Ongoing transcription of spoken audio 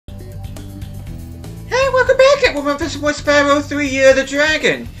Alright, well, this was Spyro 3 Year of the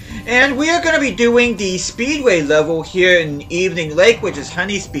Dragon. And we are going to be doing the Speedway level here in Evening Lake, which is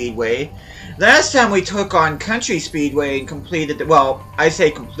Honey Speedway. Last time we took on Country Speedway and completed the, well, I say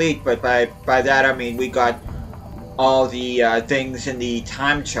complete, but by that I mean we got all the things in the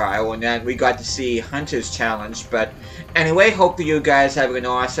time trial, and then we got to see Hunter's Challenge. But anyway, hope that you guys have an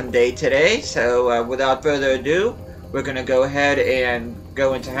awesome day today. So without further ado, we're going to go ahead and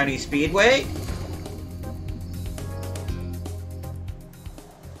go into Honey Speedway.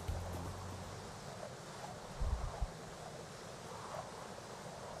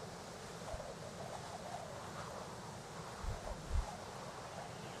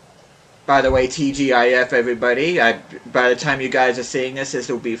 By the way, TGIF everybody, by the time you guys are seeing this, this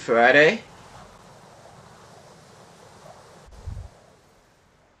will be Friday.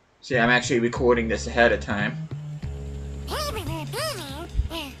 See, I'm actually recording this ahead of time.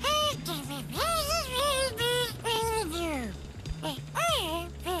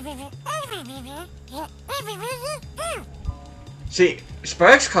 See,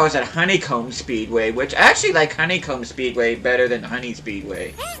 Sparks calls it Honeycomb Speedway, which I actually like Honeycomb Speedway better than Honey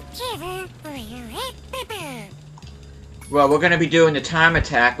Speedway. Well, we're going to be doing the time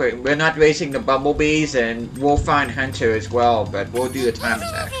attack. We're not racing the bumblebees, and we'll find Hunter as well, but we'll do the time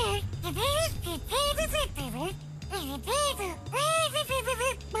attack.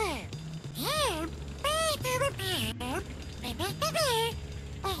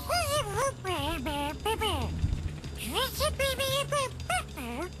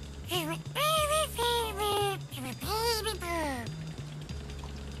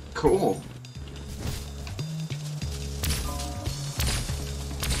 Cool.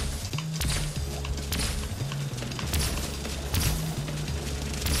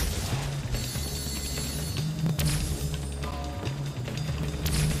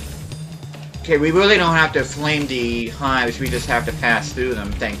 Okay, we really don't have to flame the hives, we just have to pass through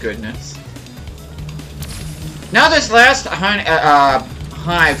them, thank goodness. Now this last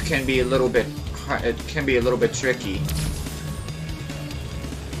hive can be a little bit tricky.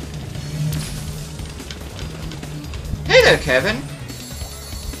 Hey there, Kevin.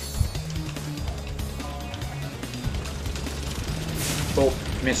 Oh,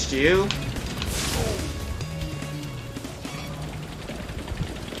 missed you.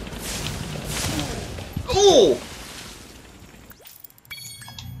 Ooh!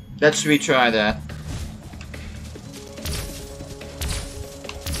 Let's retry that.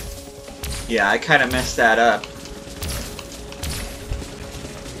 Yeah, I kind of messed that up.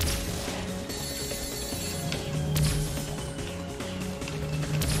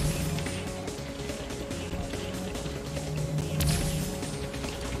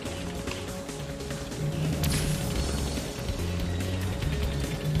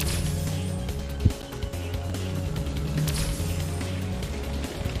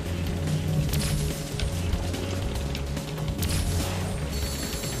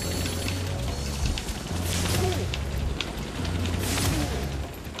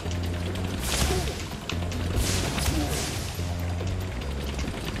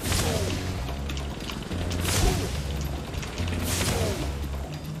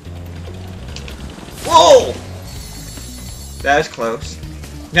 Whoa! That was close.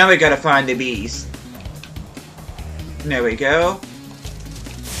 Now we gotta find the bees. There we go.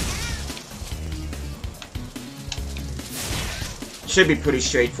 Should be pretty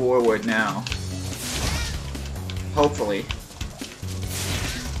straightforward now. Hopefully.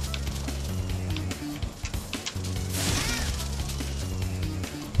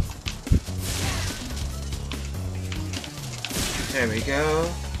 There we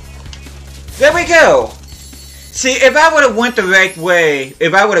go. There we go! See, if I would have went the right way,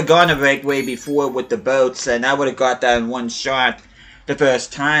 if I would have gone the right way before with the boats, then I would have got that in one shot the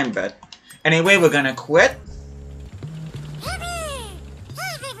first time, but anyway, we're gonna quit.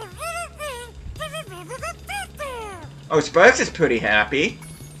 Oh, Sparks is pretty happy.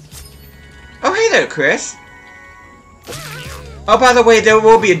 Oh, hey there, Chris. Oh, by the way, there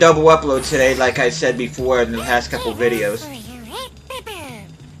will be a double upload today, like I said before in the past couple videos.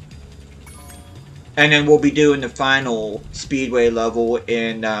 And then we'll be doing the final Speedway level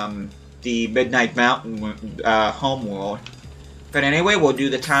in the Midnight Mountain homeworld. But anyway, we'll do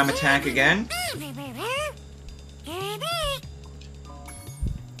the time attack again.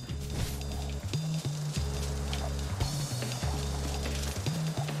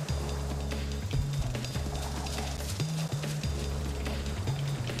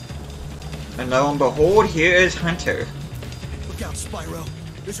 And lo and behold, here is Hunter. Look out, Spyro.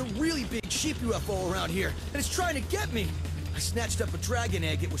 There's a really big sheep UFO around here, and it's trying to get me. I snatched up a dragon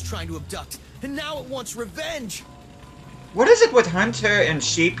egg it was trying to abduct, and now it wants revenge! What is it with Hunter and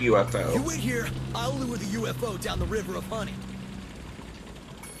Sheep UFO? You wait here, I'll lure the UFO down the river of honey.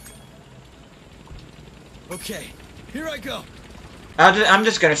 Okay, here I go. I'm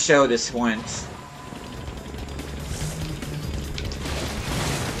just gonna show this once.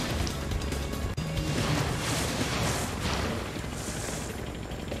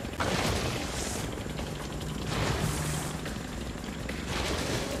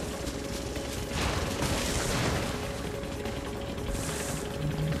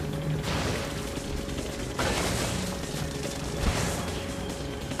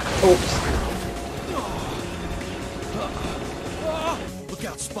 Oops. Look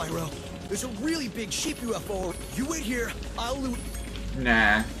out, Spyro. There's a really big sheep UFO. You wait here, I'll loot.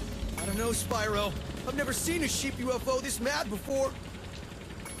 Nah. I don't know, Spyro. I've never seen a sheep UFO this mad before.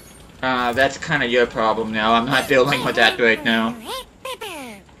 That's kind of your problem now. I'm not dealing with that right now.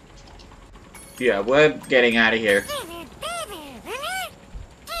 Yeah, we're getting out of here.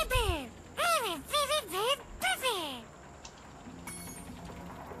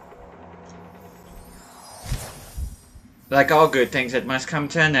 Like all good things, it must come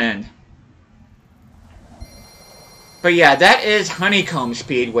to an end. But yeah, that is Honeycomb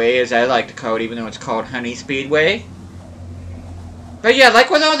Speedway, as I like to call it, even though it's called Honey Speedway. But yeah, like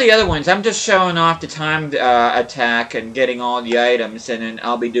with all the other ones, I'm just showing off the timed attack and getting all the items, and then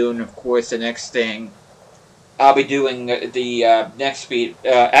I'll be doing, of course, the next thing. I'll be doing the next speed...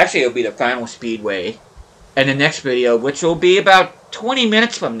 actually, it'll be the final Speedway in the next video, which will be about 20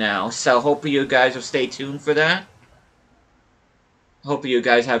 minutes from now. So hopefully you guys will stay tuned for that. Hope you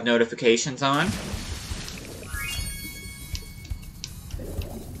guys have notifications on.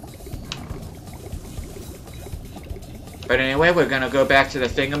 But anyway, we're gonna go back to the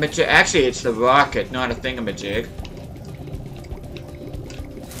thingamajig. Actually, it's the rocket, not a thingamajig.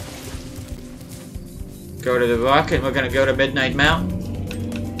 Go to the rocket, we're gonna go to Midnight Mountain.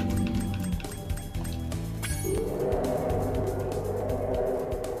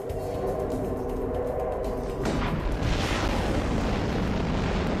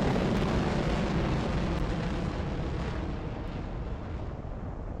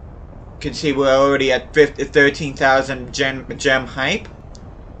 You can see we're already at 13,000 gem hype.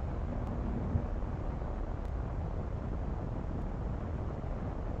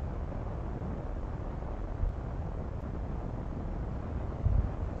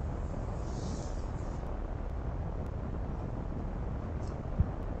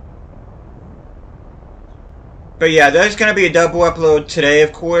 But yeah, there's going to be a double upload today,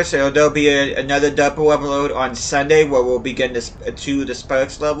 of course. There'll be another double upload on Sunday where we'll begin the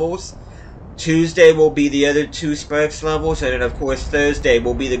Sparks levels. Tuesday will be the other 2 Sparks levels, and then of course Thursday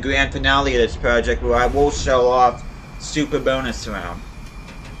will be the grand finale of this project where I will show off Super Bonus Round.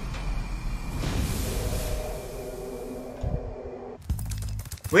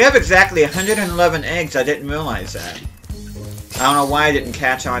 We have exactly 111 eggs, I didn't realize that. I don't know why I didn't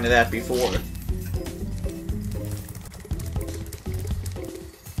catch on to that before.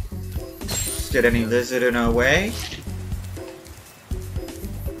 Let's get any lizard in our way.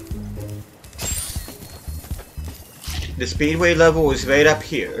 The speedway level is right up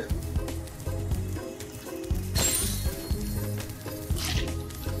here.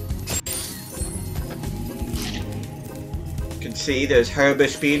 You can see there's Harbor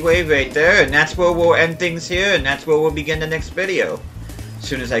Speedway right there, and that's where we'll end things here, and that's where we'll begin the next video. As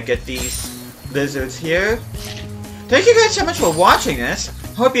soon as I get these lizards here. Thank you guys so much for watching this.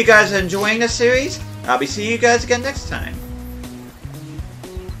 Hope you guys are enjoying this series. I'll be seeing you guys again next time.